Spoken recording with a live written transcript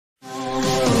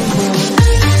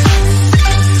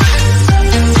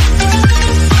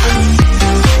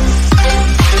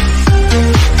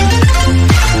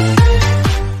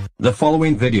The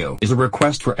following video is a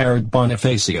request for Erik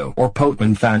Bonifacio or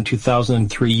Pokemon Fan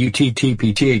 2003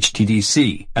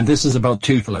 UTTPTHTDC, and this is about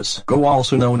Toothless Go,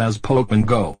 also known as Pokemon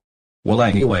Go. Well,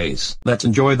 anyways, let's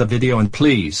enjoy the video, and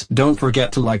please don't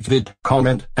forget to like vid,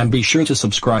 comment, and be sure to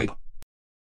subscribe.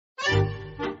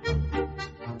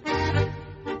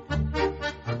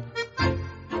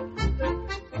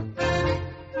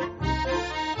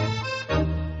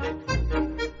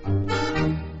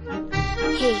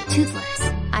 Hey, Toothless.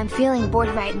 I'm feeling bored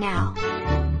right now.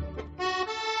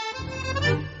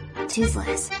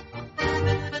 Toothless.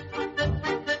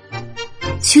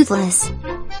 Toothless.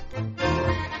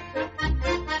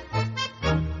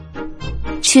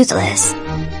 Toothless.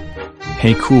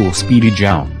 Hey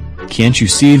coolspeedychao. Can't you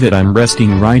see that I'm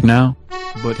resting right now?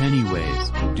 But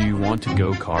anyways, do you want to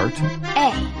go kart?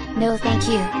 Hey, no thank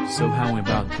you. So how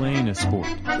about playing a sport?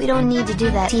 We don't need to do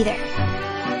that either.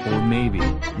 Or maybe,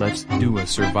 let's do a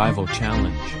survival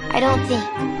challenge. I don't think.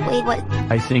 Wait, what?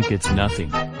 I think it's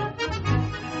nothing.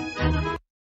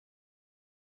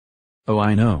 Oh,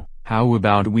 I know. How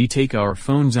about we take our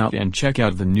phones out and check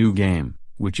out the new game,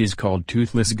 which is called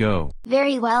Toothless Go.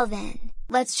 Very well then,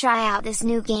 let's try out this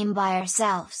new game by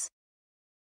ourselves.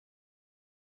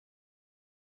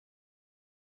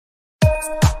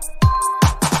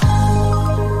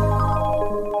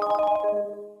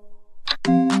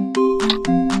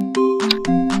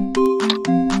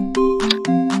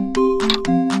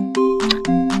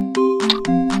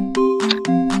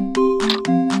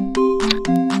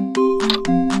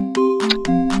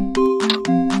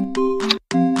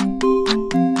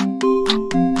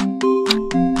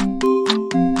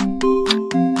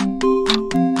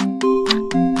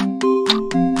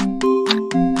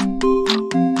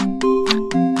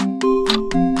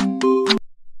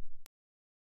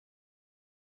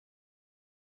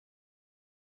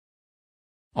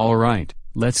 Alright,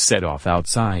 let's set off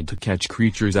outside to catch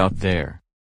creatures out there.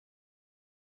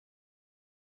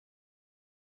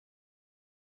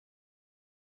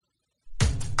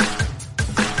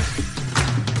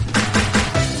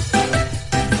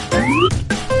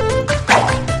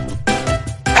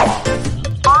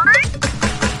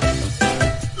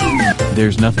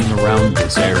 There's nothing around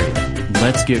this area.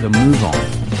 Let's get a move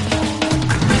on.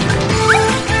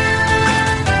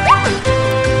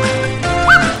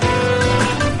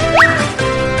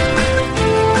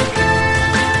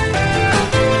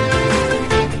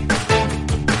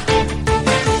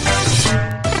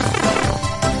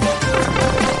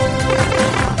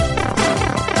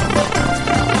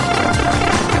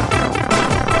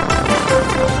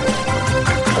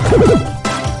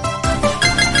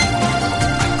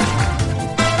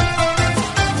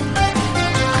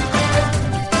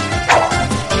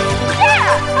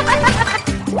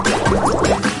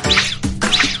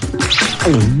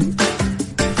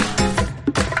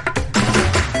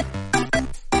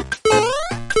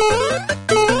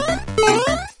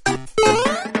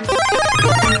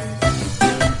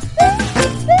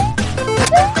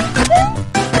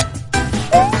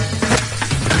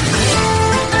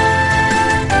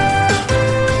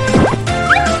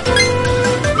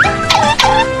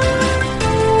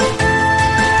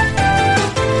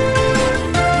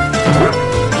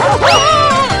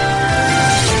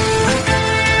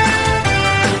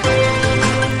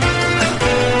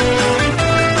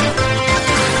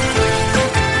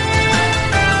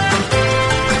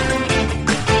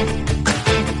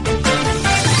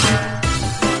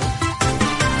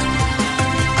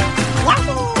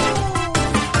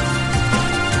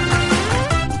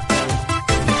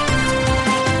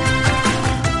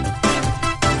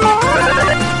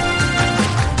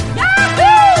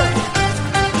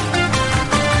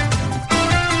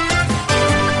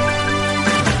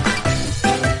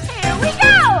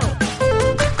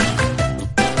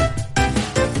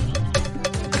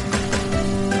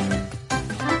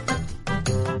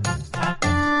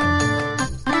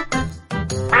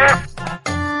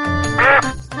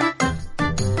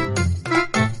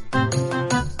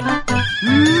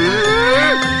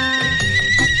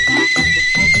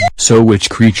 So which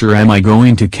creature am I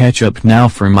going to catch up now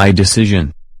for my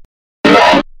decision?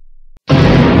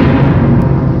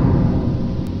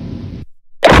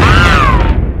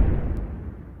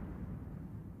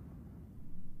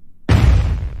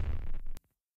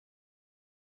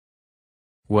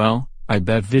 Well, I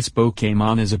bet this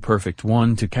Pokemon is a perfect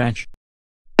one to catch.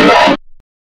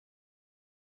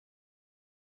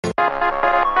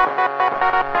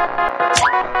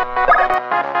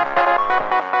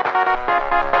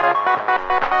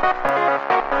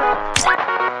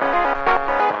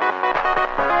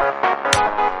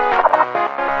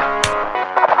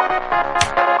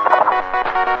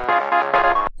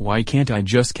 Why Why can't I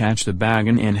just catch the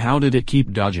Bagon, and how did it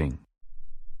keep dodging?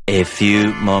 A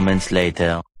few moments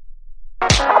later.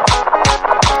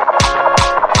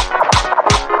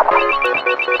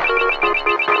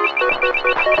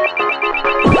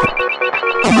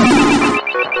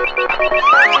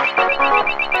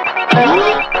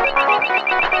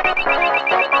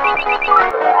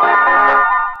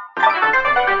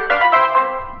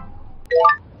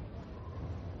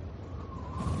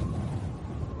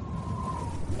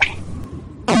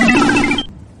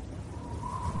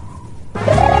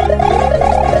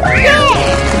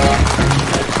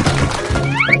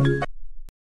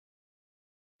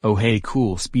 Oh hey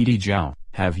cool Speedy Chao,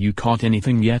 have you caught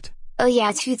anything yet? Oh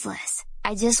yeah, Toothless,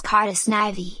 I just caught a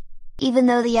Snivy. Even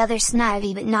though the other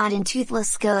Snivy but not in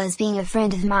Toothless Go as being a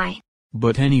friend of mine.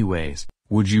 But anyways,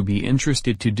 would you be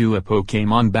interested to do a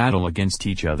Pokemon battle against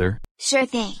each other? Sure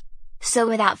thing. So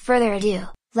without further ado,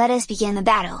 let us begin the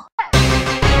battle.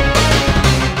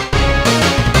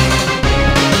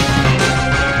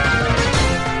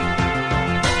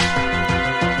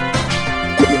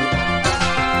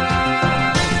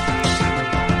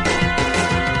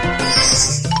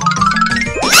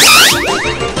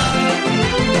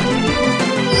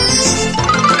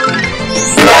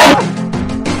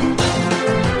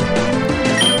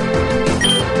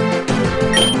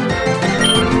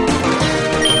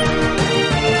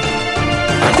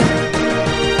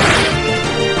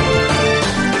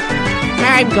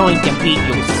 I'm going to beat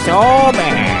you so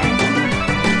bad.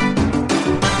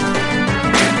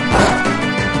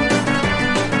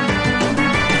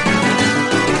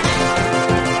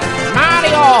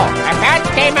 Mario! A patch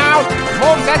came out!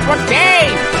 Moves that were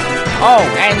changed! Oh,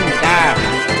 and,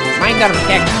 minor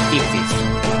text fixes.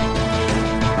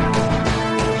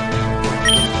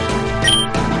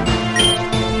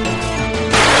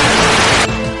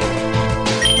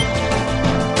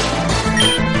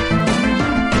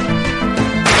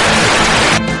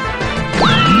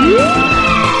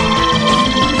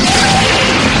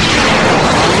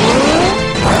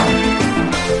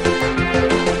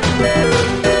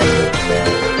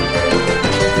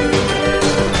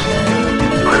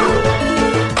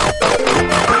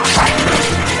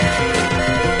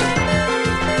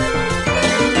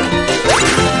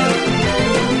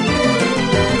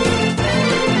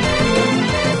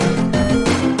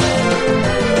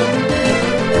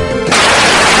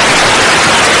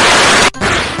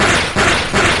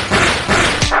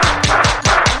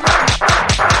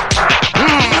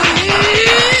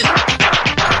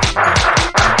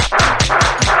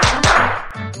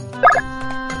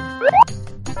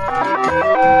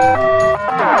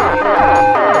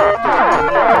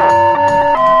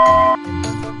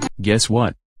 Guess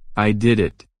what? I did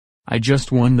it. I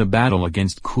just won the battle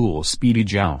against cool Speedy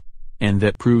Chao. And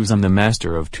that proves I'm the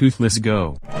master of Toothless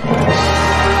Go.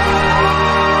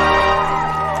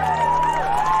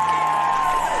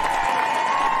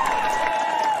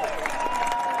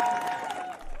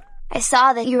 I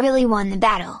saw that you really won the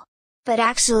battle. But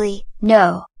actually,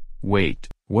 no. Wait,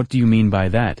 what do you mean by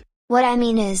that? What I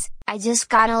mean is, I just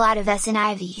got a lot of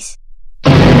SNIVs.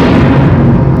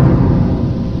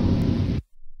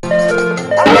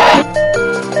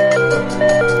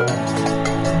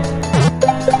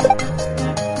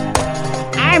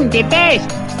 I'm the best!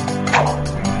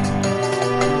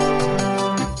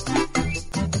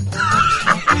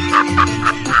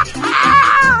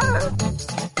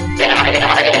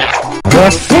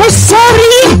 Professor